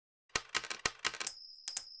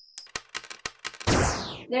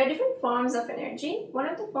There are different forms of energy. One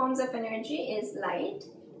of the forms of energy is light.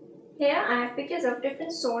 Here I have pictures of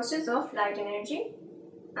different sources of light energy.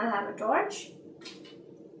 I have a torch,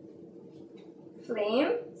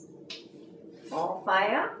 flame or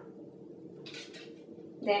fire,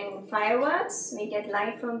 then fireworks. We get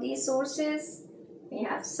light from these sources. We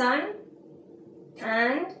have sun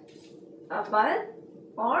and a bulb,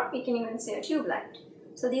 or we can even say a tube light.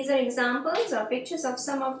 So these are examples or pictures of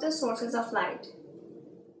some of the sources of light.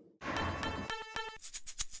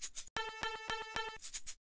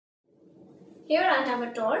 Here I have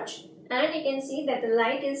a torch and you can see that the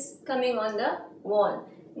light is coming on the wall.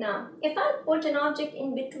 Now, if I put an object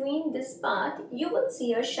in between this path, you will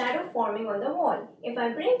see a shadow forming on the wall. If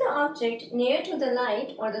I bring the object near to the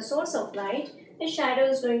light or the source of light, the shadow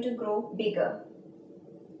is going to grow bigger.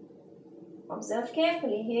 Observe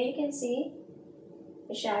carefully. Here you can see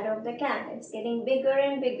the shadow of the cat. It's getting bigger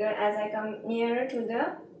and bigger as I come nearer to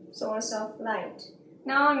the source of light.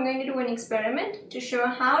 Now I'm going to do an experiment to show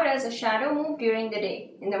how does a shadow move during the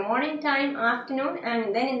day. In the morning time, afternoon,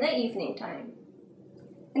 and then in the evening time.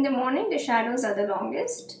 In the morning, the shadows are the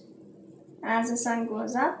longest. As the sun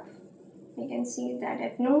goes up, you can see that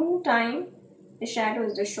at noon time, the shadow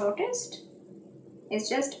is the shortest. It's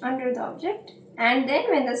just under the object. And then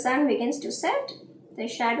when the sun begins to set, the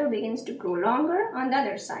shadow begins to grow longer on the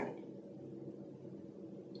other side.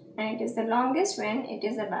 And it is the longest when it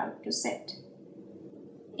is about to set.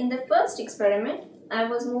 In the first experiment, I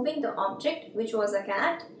was moving the object, which was a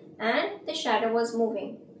cat, and the shadow was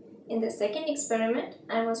moving. In the second experiment,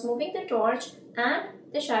 I was moving the torch and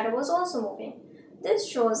the shadow was also moving. This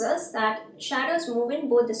shows us that shadows move in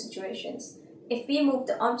both the situations, if we move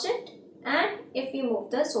the object and if we move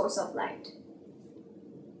the source of light.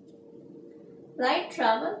 Light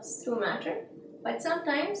travels through matter, but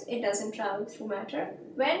sometimes it doesn't travel through matter.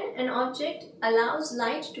 When an object allows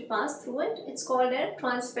light to pass through it, it's called a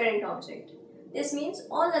transparent object. This means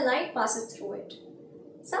all the light passes through it.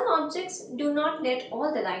 Some objects do not let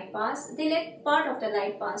all the light pass, they let part of the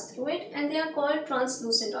light pass through it, and they are called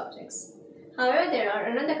translucent objects. However, there are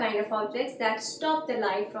another kind of objects that stop the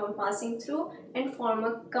light from passing through and form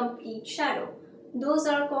a complete shadow. Those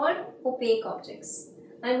are called opaque objects.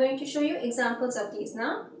 I am going to show you examples of these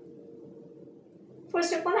now.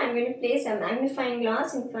 First of all, I am going to place a magnifying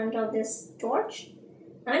glass in front of this torch,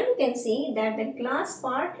 and you can see that the glass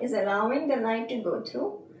part is allowing the light to go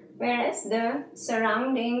through, whereas the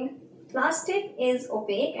surrounding plastic is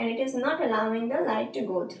opaque and it is not allowing the light to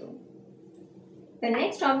go through. The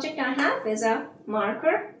next object I have is a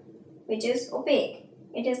marker, which is opaque.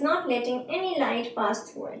 It is not letting any light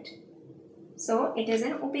pass through it. So it is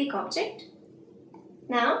an opaque object.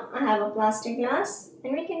 Now I have a plastic glass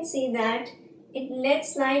and we can see that it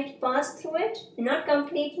lets light pass through it, not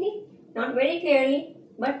completely, not very clearly,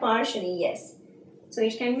 but partially, yes. So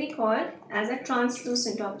it can be called as a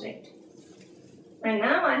translucent object. And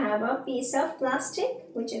now I have a piece of plastic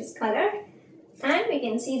which is colored, and we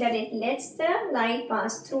can see that it lets the light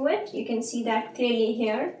pass through it. You can see that clearly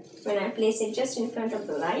here when I place it just in front of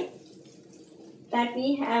the light, that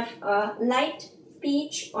we have a light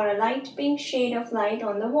peach or a light pink shade of light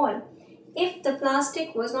on the wall. If the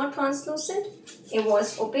plastic was not translucent, it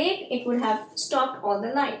was opaque, it would have stopped all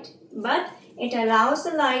the light. But it allows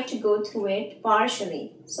the light to go through it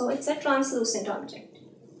partially. So it's a translucent object.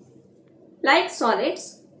 Like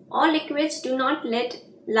solids, all liquids do not let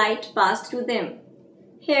light pass through them.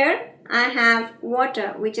 Here I have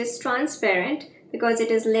water, which is transparent because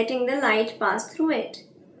it is letting the light pass through it.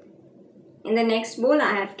 In the next bowl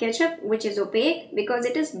I have ketchup, which is opaque because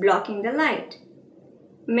it is blocking the light.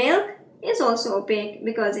 Milk is also opaque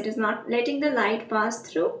because it is not letting the light pass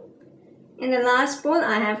through. In the last bowl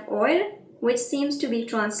I have oil, which seems to be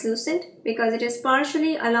translucent because it is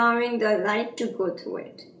partially allowing the light to go through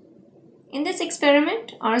it. In this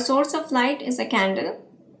experiment, our source of light is a candle.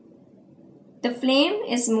 The flame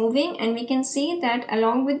is moving and we can see that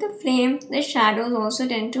along with the flame, the shadows also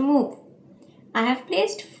tend to move. I have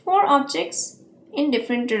placed 4 objects in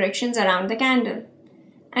different directions around the candle.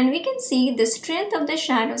 And we can see the strength of the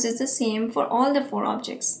shadows is the same for all the 4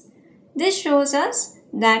 objects. This shows us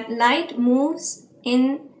that light moves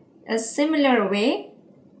in a similar way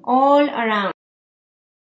all around.